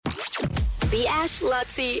The Ash,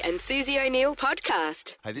 Lutzi and Susie O'Neill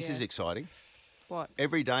podcast. Hey, this is exciting. What?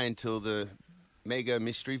 Every day until the Mega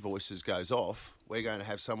Mystery Voices goes off, we're going to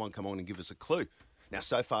have someone come on and give us a clue. Now,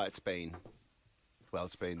 so far it's been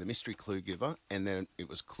the mystery clue giver, and then it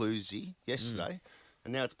was Cluesy yesterday,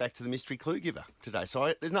 and now it's back to the mystery clue giver today.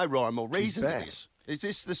 So there's no rhyme or reason to this. Is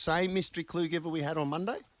this the same mystery clue giver we had on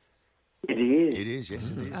Monday? It is. It is, yes,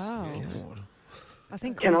 it is. Oh. Yes. I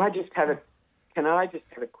think. Can I just have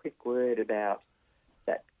a quick word about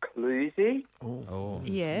that Cluesy?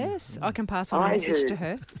 Yes, I can pass on a message to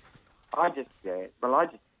her. I just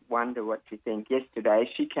wonder what you think. Yesterday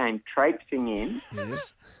she came traipsing in,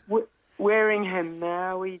 Yes. wearing her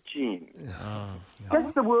Maui jeans.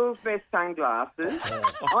 Just the world's best sunglasses.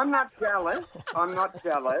 I'm not jealous.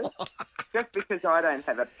 Just because I don't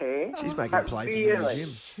have a pair. She's making a But play for really, the gym.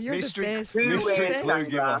 You're Mystery- the best. who You're Mystery the wears clue best.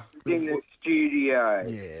 giver. sunglasses in the studio?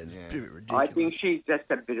 Yeah, it's a bit ridiculous. I think she's just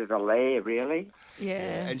a bit of a lair, really.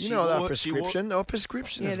 Yeah. And You she know, they're wore- prescription. They're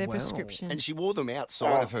prescription Yeah, as they're well. prescription. And she wore them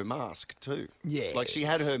outside of her mask too. Yeah. Like she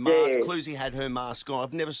had her mask, Yes. Cluesy had her mask on.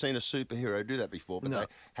 I've never seen a superhero do that before, but No. they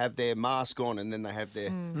have their mask on and then they have their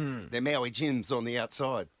Maui gyms on the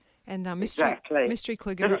outside. And Exactly. mystery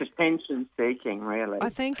clue giver. Just attention seeking, really. I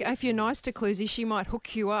think if you're nice to Cluesy, she might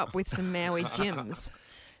hook you up with some Maui gyms.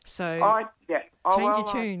 So Change your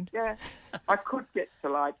tune. Yeah, I could get to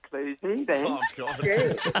like Cluesy then. Oh, God.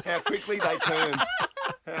 Yeah. How quickly they turn.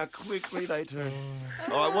 How quickly they turn.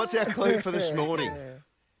 All right, what's our clue for this morning?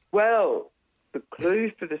 Well, the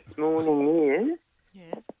clue for this morning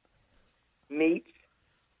is meet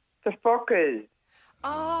the Fockers.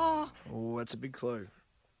 Oh, Oh, that's a big clue.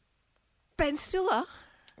 Ben Stiller.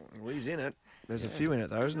 Well, he's in it. There's a few in it,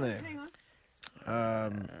 though, isn't there?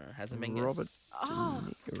 Hasn't been Robert guessed. De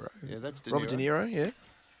Niro. Yeah, that's De Robert De Niro, yeah.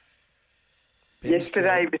 Ben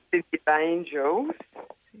Yesterday Stiller. was City of Angels,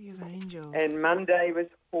 City of Angels. and Monday was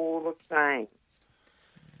Hall of Fame.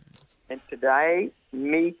 And today,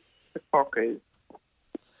 meet the Fockers.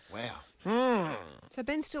 Wow. So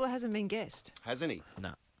Ben Stiller hasn't been guessed. Hasn't he?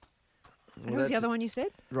 No. And who was the other one you said?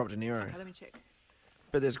 Robert De Niro. Okay, let me check.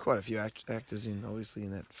 But there's quite a few actors obviously,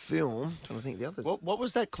 in that film. Trying to think the others. What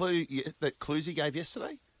was that clue that Cluesy gave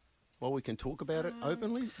yesterday? Well, we can talk about it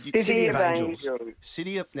openly. City of Angels.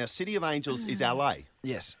 City of Angels is LA.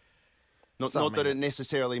 Yes. Not Some that it minutes.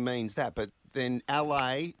 necessarily means that, but then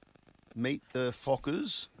LA meet the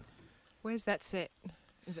Fockers. Where's that set?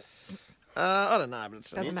 Is it? I don't know, but it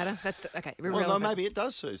Doesn't matter. That's okay. Well, Irrelevant. no, maybe it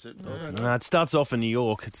does, Susan. I don't know. No, it starts off in New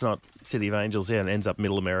York. It's not City of Angels, and it ends up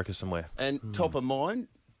Middle America somewhere. And top of mind,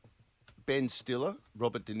 Ben Stiller,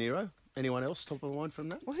 Robert De Niro. Anyone else top of mind from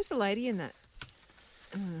that? Well, who's the lady in that?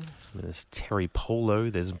 There's Terry Polo.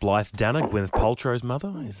 There's Blythe Danner, Gwyneth Paltrow's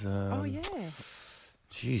mother. Is Oh yeah.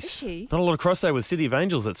 jeez, Is she? not a lot of crossover with City of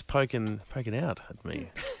Angels. That's poking out at me.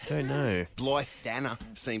 Don't know. Blythe Danner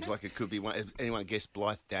seems like it could be one. If anyone guessed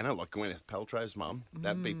Blythe Danner, like Gwyneth Paltrow's mum,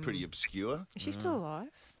 that'd be pretty obscure. Is she still alive?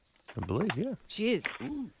 I believe, yeah. She is. I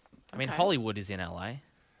mean, Okay. Hollywood is in LA,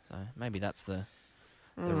 so maybe that's the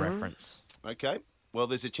reference. Okay. Well,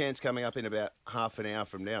 there's a chance coming up in about half an hour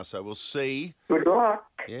from now, so we'll see. Good luck.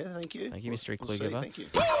 Yeah, thank you. Thank you, Mystery We'll Clue see. Giver. Thank you.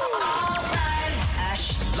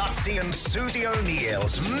 Ash, Lutzi and Susie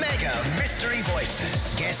O'Neill's Mega Mystery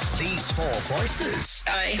Voices. Guess these 4 voices.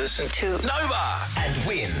 Listen to Nova and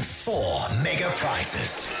win 4 mega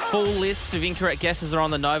prizes. Full lists of incorrect guesses are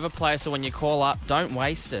on the Nova Player, so when you call up, don't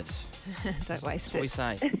waste it. Don't waste That's what we it.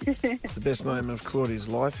 say. It's the best moment of Claudia's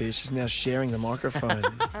life here. She's now sharing the microphone.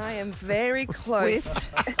 I am very close.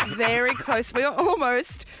 Very close. We're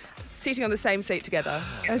almost sitting on the same seat together.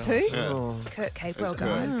 As who? Oh, Kurt Capewell, Kurt.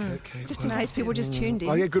 guys. okay. Just in case people just tuned in.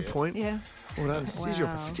 Oh, yeah, good point. Yeah. Well done. Geez,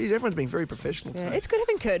 Wow. geez, everyone's been very professional Yeah, today. it's good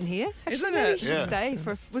having Curtin here. Actually, Isn't maybe it? you should just Yeah. stay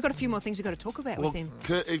for. We've got a few more things we've got to talk about with him.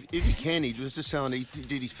 Kurt, if you can, he was just saying he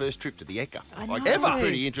did his first trip to the Ekka. I Like, know. that's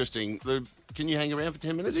pretty interesting. Can you hang around for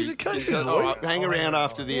 10 minutes? But he's a country All boy. right, hang around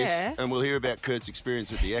after this, Yeah. and we'll hear about Kurt's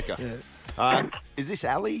experience at the Ekka. Yeah. Is this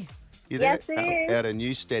Ali? You there? Yes, it is. Out of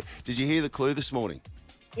Newstead. Did you hear the clue this morning?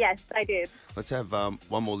 Yes, I did. Let's have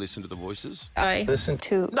one more listen to the voices. Listen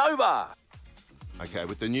to Nova. Okay,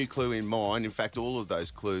 with the new clue in mind, in fact, all of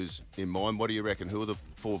those clues in mind, what do you reckon? Who are the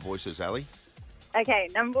 4 voices, Ali? Okay,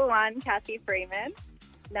 number 1, Kathy Freeman.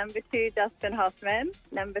 Number 2, Dustin Hoffman.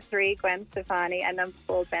 Number 3, Gwen Stefani. And number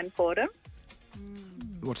 4, Ben Fordham.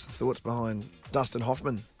 What's the thoughts behind Dustin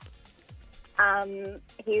Hoffman?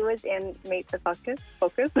 He was in Meet the Fockers.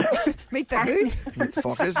 Meet the who?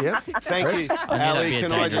 Fockers, yeah. Thank you, that'd Ali. be a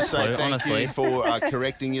Can I just dangerous say clue, thank honestly. you for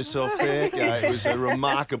correcting yourself there? Yeah, it was a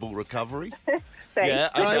remarkable recovery. Thanks. Yeah,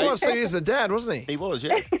 No, he okay. was. So he was the dad, wasn't he? He was,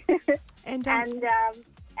 yeah. And And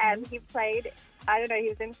and he played, I don't know, he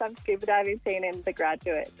was in some scuba diving scene in The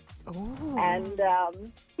Graduate. Oh. And,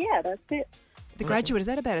 yeah, that's it. The Graduate, is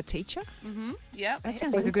that about a teacher? Mm-hmm. Yeah. That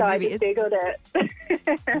sounds like a good So I movie. just Googled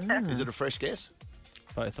it. Is it a fresh guess?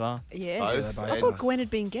 Both are. Yes. Both? I thought Gwen had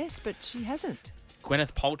been guessed, but she hasn't.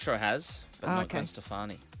 Gwyneth Paltrow has, but not okay. Gwen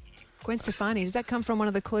Stefani. Gwen Stefani, does that come from one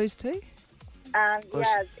of the clues too? Yeah,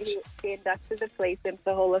 he inducted the police into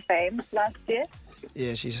the Hall of Fame last year.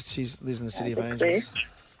 Yeah, she's lives in the City of Basically. Angels.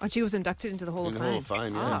 Oh, she was inducted into the Hall In of the Fame. Hall of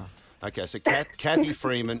Fame, Ah. yeah. Okay, so Kathy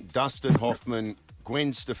Freeman, Dustin Hoffman,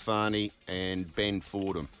 Gwen Stefani, and Ben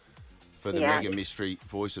Fordham for the Yeah. Mega Mystery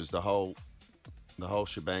Voices. The whole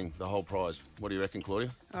shebang, the whole prize. What do you reckon, Claudia?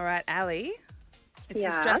 All right, Ali. It's Yeah.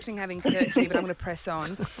 distracting having Kurt here, but I'm going to press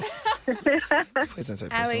on. Please don't say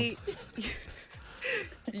press Ali,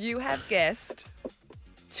 you have guessed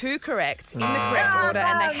 2 correct in the correct order,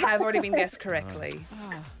 and they have already been guessed correctly.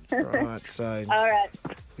 on. Right, so All right.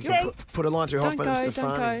 we can put a line through Don't Hoffman and go,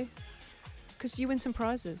 Stefani. don't go. Because you win some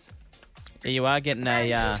prizes. Yeah, you are getting a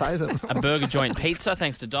Say them. a burger joint pizza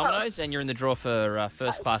thanks to Domino's, and you're in the draw for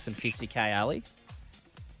first class and 50k, Ali.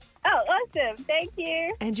 Oh, awesome. Thank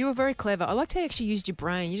you. And you were very clever. I liked how you actually used your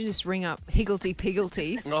brain. You didn't just ring up Higgledy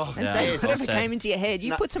Piggledy Oh, and yeah, say yes. whatever Well said. came into your head.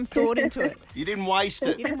 You put some thought into it. You didn't waste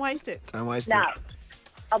it. You didn't waste it. Don't waste No, it.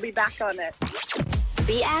 I'll be back on it.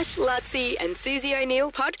 The Ash, Lutzi and Susie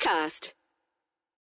O'Neill podcast.